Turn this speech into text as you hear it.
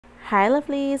Hi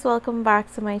lovelies, welcome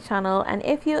back to my channel, and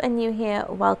if you are new here,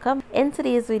 welcome. In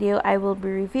today's video I will be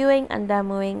reviewing and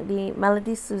demoing the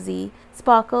MelodySusie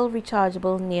Sparkle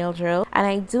Rechargeable Nail Drill, and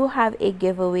I do have a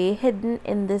giveaway hidden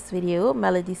in this video.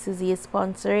 MelodySusie is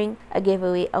sponsoring a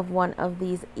giveaway of one of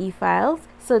these e-files,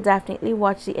 so definitely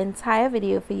watch the entire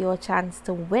video for your chance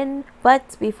to win.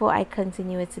 But before I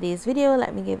continue with today's video,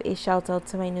 let me give a shout out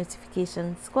to my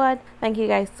notification squad. Thank you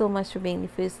guys so much for being the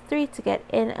first 3 to get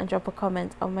in and drop a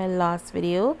comment on my last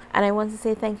video, and I want to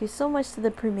say thank you so much to the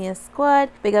Premier squad.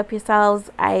 Big up yourselves.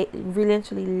 I really and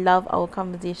truly love our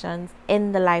conversations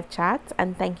in the live chat,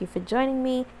 and thank you for joining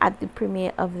me at the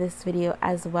premiere of this video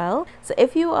as well. So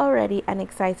if you are ready and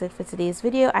excited for today's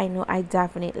video, I know I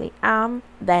definitely am,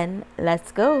 then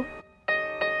let's go.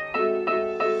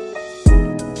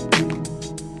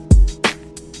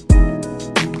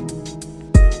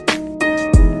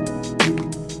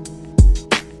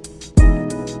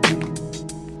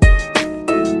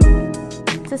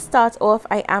 To start off,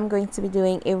 I am going to be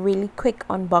doing a really quick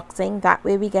unboxing. That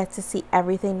way we get to see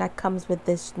everything that comes with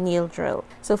this nail drill.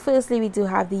 So firstly, we do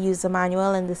have the user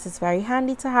manual, and this is very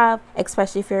handy to have,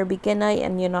 especially if you're a beginner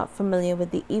and you're not familiar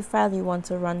with the e-file. You want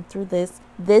to run through this.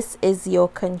 This is your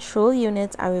control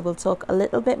unit, and we will talk a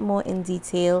little bit more in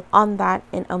detail on that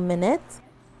in a minute.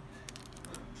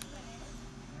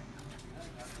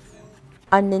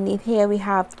 Underneath here we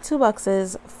have 2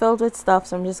 boxes filled with stuff,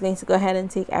 so I'm just going to go ahead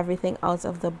and take everything out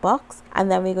of the box,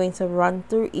 and then we're going to run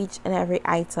through each and every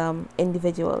item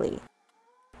individually.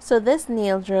 So this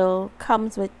nail drill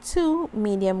comes with 2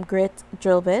 medium grit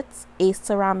drill bits, a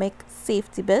ceramic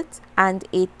safety bit, and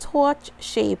a torch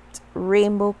shaped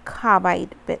rainbow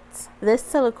carbide bit. This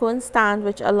silicone stand,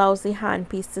 which allows the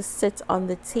handpiece to sit on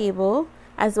the table,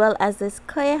 as well as this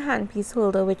clear handpiece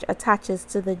holder which attaches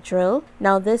to the drill.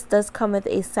 Now this does come with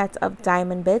a set of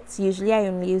diamond bits. Usually I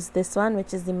only use this one,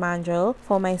 which is the mandrel,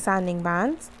 for my sanding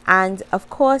bands. And of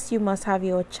course you must have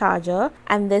your charger,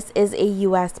 and this is a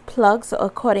US plug. So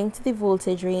according to the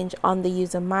voltage range on the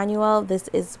user manual, this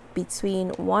is between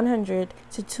 100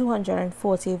 to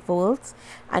 240 volts.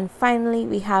 And finally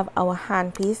we have our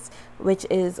handpiece, which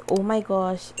is, oh my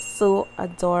gosh, so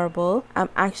adorable. I'm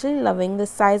actually loving the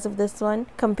size of this one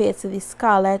compared to the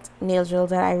Scarlett nail drill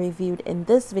that I reviewed in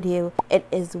this video. It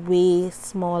is way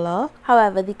smaller.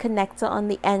 However, the connector on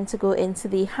the end to go into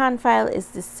the hand file is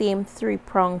the same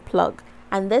 3-prong plug.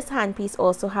 And this handpiece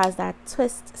also has that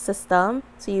twist system,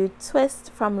 so you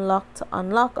twist from lock to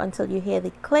unlock until you hear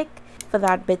the click for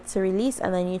that bit to release,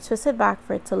 and then you twist it back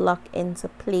for it to lock into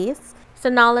place. So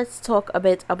now let's talk a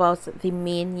bit about the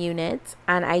main unit,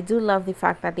 and I do love the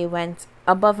fact that they went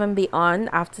above and beyond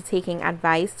after taking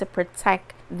advice to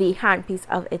protect the handpiece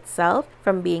of itself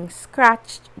from being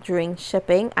scratched during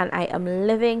shipping. And I am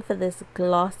living for this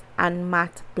gloss and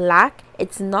matte black.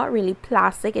 It's not really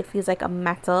plastic, it feels like a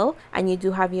metal, and you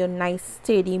do have your nice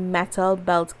sturdy metal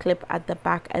belt clip at the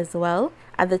back as well.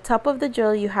 At the top of the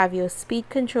drill you have your speed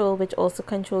control, which also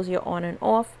controls your on and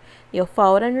off, your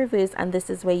forward and reverse, and this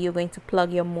is where you're going to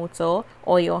plug your motor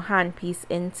or your handpiece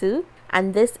into.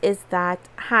 And this is that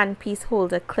handpiece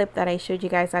holder clip that I showed you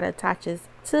guys that attaches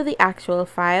to the actual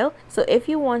file. So if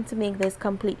you want to make this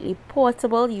completely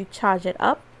portable, you charge it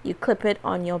up, you clip it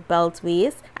on your belt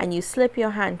waist, and you slip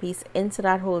your handpiece into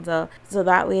that holder, so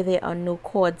that way there are no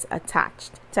cords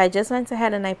attached. So I just went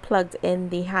ahead and I plugged in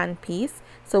the handpiece.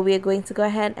 So we're going to go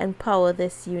ahead and power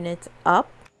this unit up.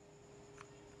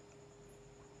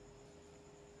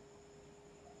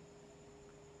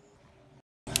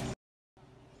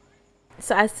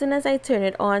 So as soon as I turn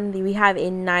it on, we have a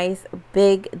nice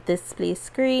big display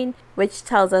screen which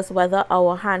tells us whether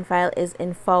our hand file is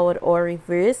in forward or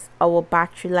reverse, our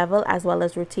battery level, as well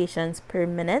as rotations per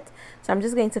minute. So I'm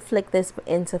just going to flick this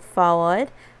into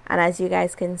forward, and as you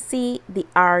guys can see, the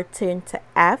R turned to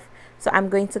F. So I'm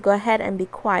going to go ahead and be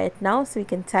quiet now so we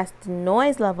can test the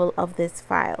noise level of this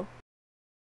file.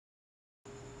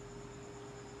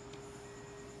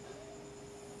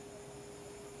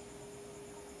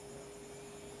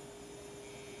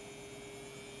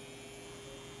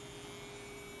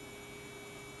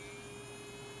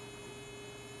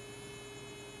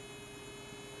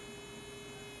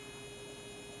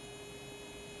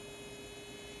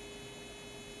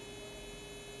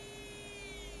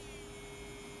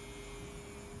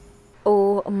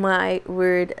 Oh my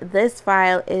word, this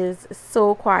file is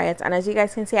so quiet, and as you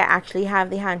guys can see, I actually have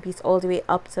the handpiece all the way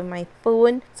up to my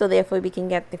phone, so therefore we can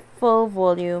get the full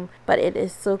volume, but it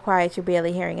is so quiet you're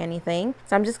barely hearing anything.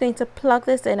 So I'm just going to plug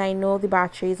this in. I know the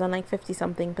battery is on like 50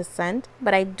 something percent,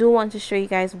 but I do want to show you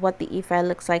guys what the e-file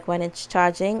looks like when it's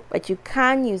charging. But you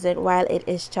can use it while it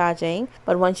is charging,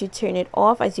 but once you turn it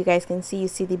off, as you guys can see, you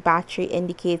see the battery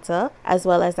indicator as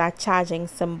well as that charging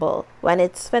symbol. When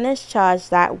it's finished charged,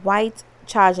 that white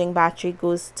charging battery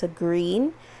goes to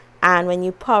green, and when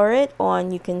you power it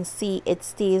on, you can see it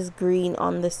stays green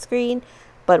on the screen,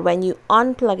 but when you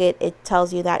unplug it, it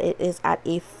tells you that it is at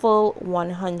a full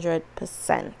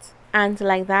 100%. And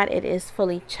like that, it is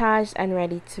fully charged and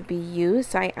ready to be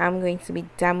used. So I am going to be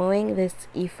demoing this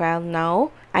e-file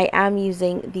now. I am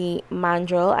using the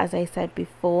mandrel, as I said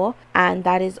before, and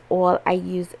that is all I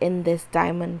use in this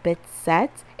diamond bit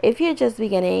set. If you're just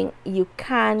beginning, you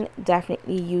can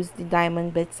definitely use the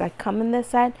diamond bits that come in the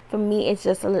set. For me, it's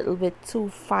just a little bit too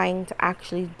fine to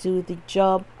actually do the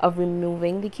job of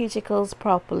removing the cuticles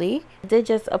properly. I did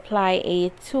just apply a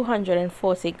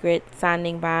 240 grit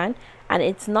sanding band, and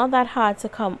it's not that hard to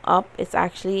come up. It's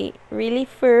actually really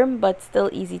firm, but still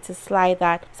easy to slide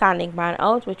that sanding band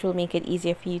out, which will make it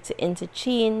easier for you to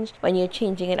interchange when you're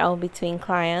changing it out between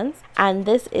clients. And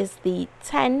this is the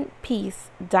 10-piece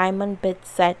diamond bit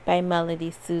set by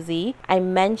MelodySusie. I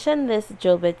mentioned this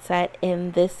drill bit set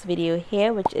in this video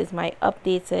here, which is my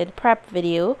updated prep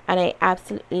video, and I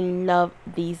absolutely love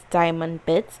these diamond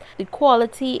bits. The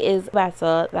quality is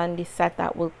better than the set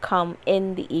that will come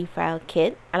in the e-file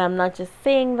kit, and I'm not just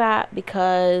saying that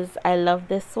because I love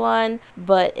this one,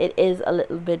 but it is a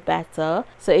little bit better.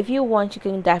 So if you want, you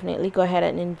can definitely go ahead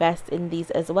and invest in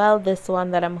these as well. This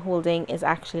one that I'm holding is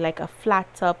actually like a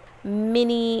flat top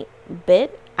mini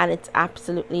bit, and it's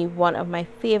absolutely one of my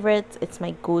favorites. It's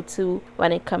my go-to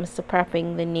when it comes to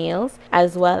prepping the nails,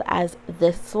 as well as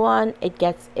this one. It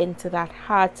gets into that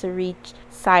hard to reach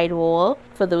sidewall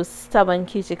for those stubborn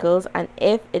cuticles, and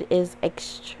if it is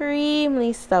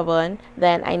extremely stubborn,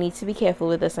 then I need to be careful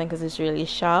with this one because it's really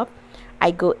sharp.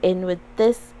 I go in with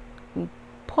this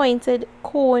pointed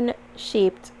cone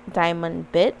shaped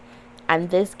diamond bit, and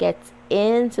this gets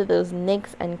into those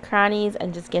nicks and crannies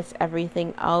and just gets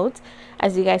everything out.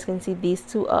 As you guys can see, these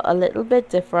two are a little bit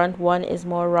different. One is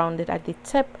more rounded at the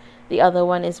tip, the other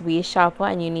one is way sharper,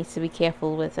 and you need to be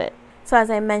careful with it. So as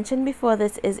I mentioned before,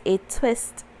 this is a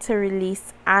twist to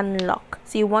release and lock.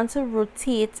 So you want to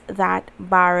rotate that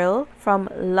barrel from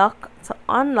lock to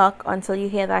unlock until you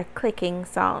hear that clicking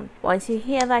sound. Once you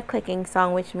hear that clicking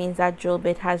sound, which means that drill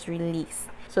bit has released,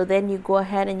 so then you go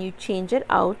ahead and you change it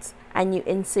out and you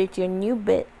insert your new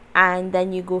bit, and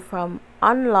then you go from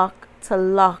unlock to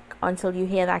lock until you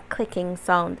hear that clicking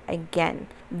sound again.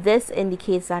 This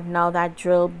indicates that now that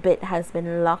drill bit has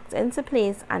been locked into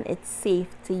place and it's safe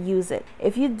to use it.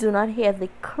 If you do not hear the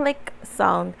click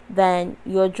sound, then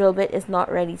your drill bit is not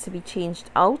ready to be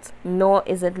changed out, nor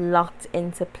is it locked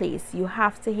into place. You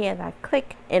have to hear that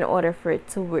click in order for it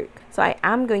to work. So I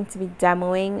am going to be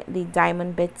demoing the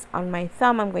diamond bits on my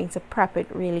thumb. I'm going to prep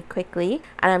it really quickly,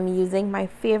 and I'm using my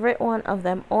favorite one of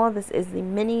them all. This is the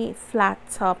mini flat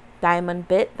top diamond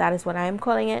bit. That is what I am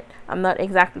calling it. I'm not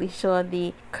exactly sure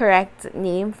the correct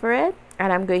name for it,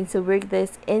 and I'm going to work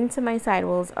this into my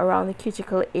sidewalls around the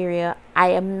cuticle area. I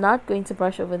am not going to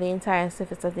brush over the entire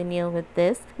surface of the nail with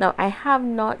this. Now, I have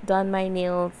not done my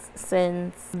nails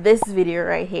since this video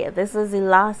right here. This was the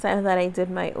last time that I did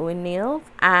my own nails,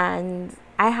 and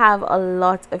I have a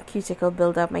lot of cuticle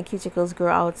buildup. My cuticles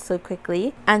grow out so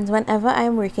quickly, and whenever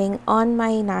I'm working on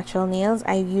my natural nails,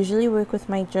 I usually work with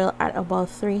my drill at about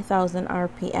 3000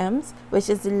 RPMs, which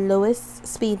is the lowest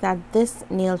speed that this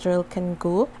nail drill can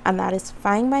go, and that is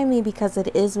fine by me because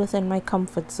it is within my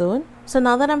comfort zone. So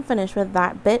now that I'm finished with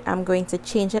that bit, I'm going to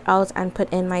change it out and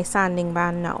put in my sanding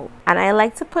band now. And I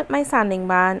like to put my sanding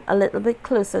band a little bit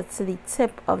closer to the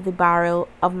tip of the barrel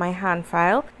of my hand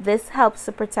file. This helps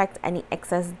to protect any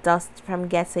excess dust from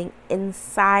getting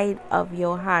inside of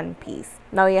your handpiece.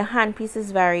 Now, your handpiece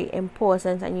is very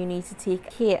important and you need to take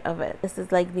care of it. This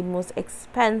is like the most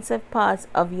expensive part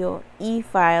of your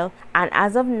e-file, and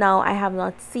as of now, I have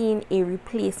not seen a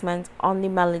replacement on the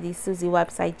MelodySusie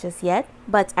website just yet,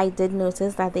 but I did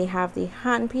notice that they have the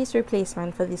handpiece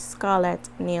replacement for the Scarlett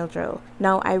nail drill.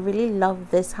 Now, I really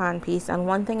love this handpiece, and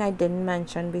one thing I didn't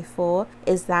mention before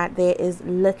is that there is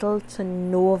little to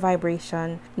no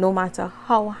vibration no matter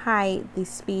how high the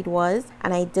speed was,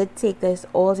 and I did take this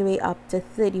all the way up to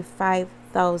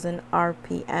 35,000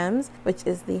 RPMs, which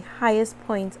is the highest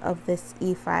point of this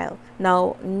e-file.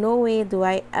 Now, no way do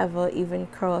I ever even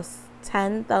cross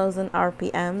 10,000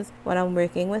 RPMs when I'm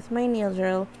working with my nail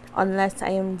drill, unless I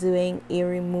am doing a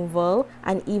removal,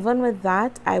 and even with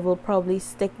that I will probably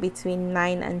stick between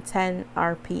 9 and 10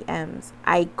 RPMs.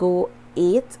 I go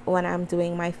 8 when I'm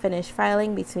doing my finish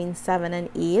filing, between 7 and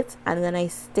 8, and then I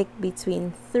stick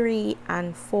between 3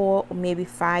 and 4 or maybe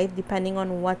 5 depending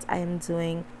on what I am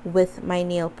doing with my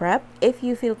nail prep. If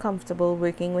you feel comfortable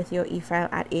working with your e-file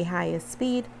at a higher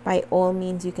speed, by all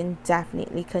means you can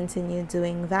definitely continue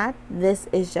doing that. This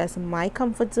is just my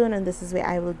comfort zone and this is where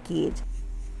I will gauge.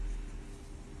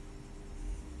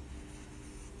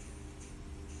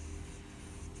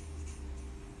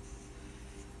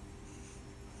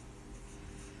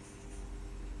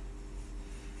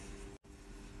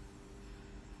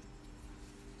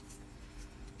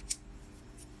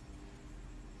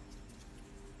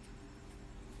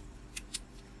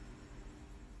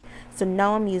 So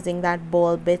now I'm using that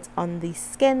ball bit on the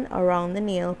skin around the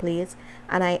nail plate,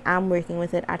 and I am working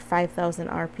with it at 5,000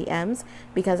 RPMs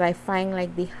because I find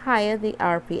like the higher the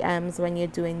RPMs when you're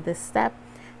doing this step,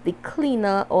 the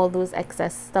cleaner all those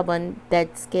excess stubborn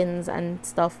dead skins and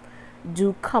stuff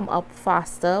do come up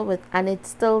faster with, and it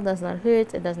still does not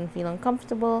hurt, it doesn't feel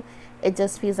uncomfortable, it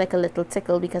just feels like a little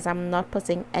tickle because I'm not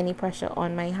putting any pressure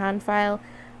on my hand file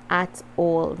at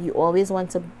all. You always want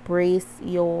to brace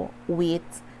your weight.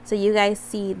 So you guys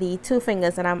see the 2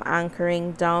 fingers that I'm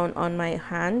anchoring down on my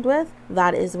hand with,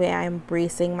 that is where I'm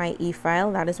bracing my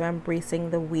e-file, that is where I'm bracing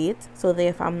the weight, so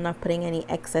therefore I'm not putting any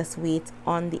excess weight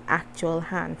on the actual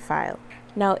hand file.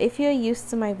 Now if you're used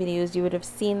to my videos, you would have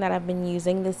seen that I've been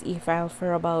using this e-file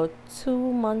for about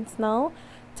 2 months now,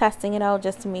 testing it out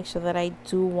just to make sure that I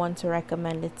do want to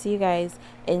recommend it to you guys,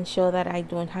 ensure that I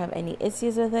don't have any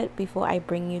issues with it before I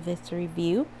bring you this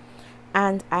review.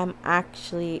 And I'm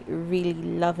actually really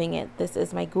loving it. This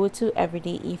is my go-to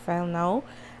everyday e-file now,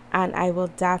 and I will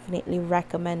definitely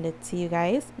recommend it to you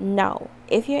guys. Now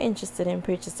if you're interested in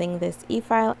purchasing this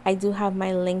e-file, I do have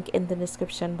my link in the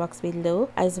description box below,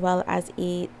 as well as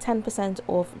a 10%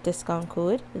 off discount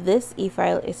code. This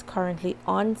e-file is currently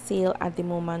on sale at the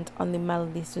moment on the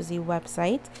MelodySusie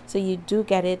website, so you do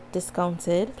get it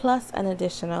discounted plus an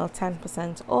additional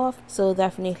 10% off. So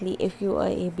definitely, if you are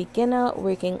a beginner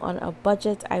working on a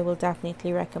budget, I will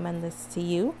definitely recommend this to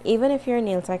you. Even if you're a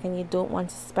nail tech and you don't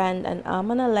want to spend an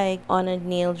arm and a leg on a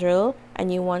nail drill,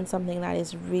 and you want something that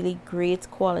is really great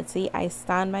quality, I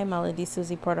stand by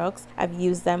MelodySusie products. I've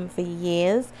used them for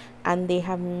years and they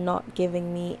have not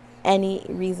given me any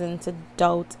reason to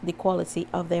doubt the quality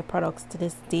of their products to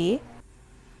this day.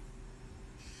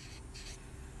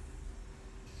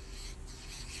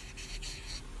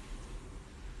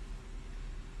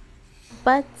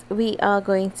 But we are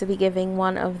going to be giving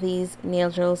one of these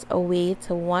nail drills away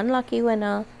to one lucky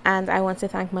winner, and I want to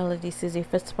thank MelodySusie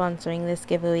for sponsoring this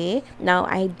giveaway. Now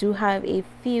I do have a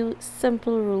few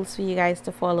simple rules for you guys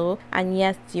to follow, and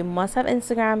yes, you must have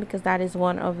Instagram because that is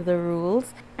one of the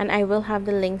rules, and I will have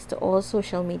the links to all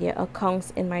social media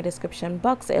accounts in my description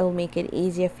box, so it will make it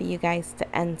easier for you guys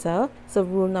to enter. So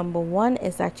rule number 1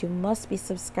 is that you must be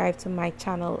subscribed to my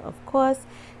channel, of course,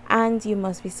 and you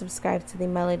must be subscribed to the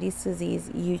MelodySusie's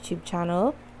YouTube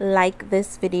channel. Like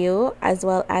this video, as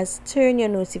well as turn your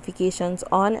notifications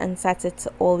on and set it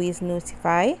to always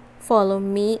notify. Follow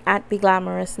me at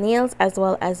BeGlamorous Nails as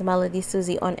well as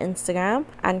MelodySusie on Instagram,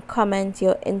 and comment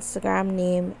your Instagram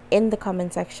name in the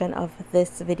comment section of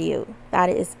this video. That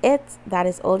is it. That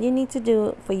is all you need to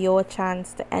do for your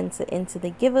chance to enter into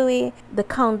the giveaway. The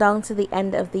countdown to the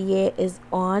end of the year is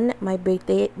on. My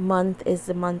birthday month is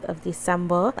the month of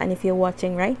December, and if you're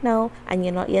watching right now and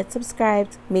you're not yet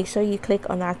subscribed, make sure you click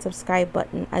on that subscribe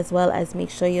button, as well as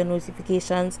make sure your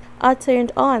notifications are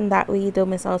turned on. That way you don't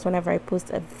miss out whenever I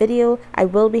post a video. I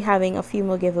will be having a few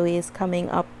more giveaways coming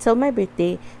up till my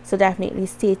birthday, so definitely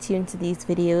stay tuned to these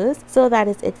videos. So that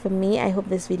is it for me. I hope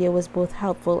this video was both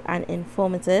helpful and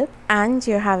informative, and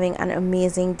you're having an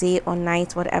amazing day or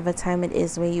night, whatever time it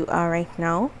is where you are right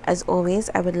now. As always,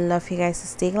 I would love for you guys to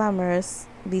stay glamorous,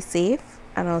 be safe,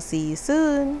 and I'll see you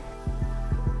soon.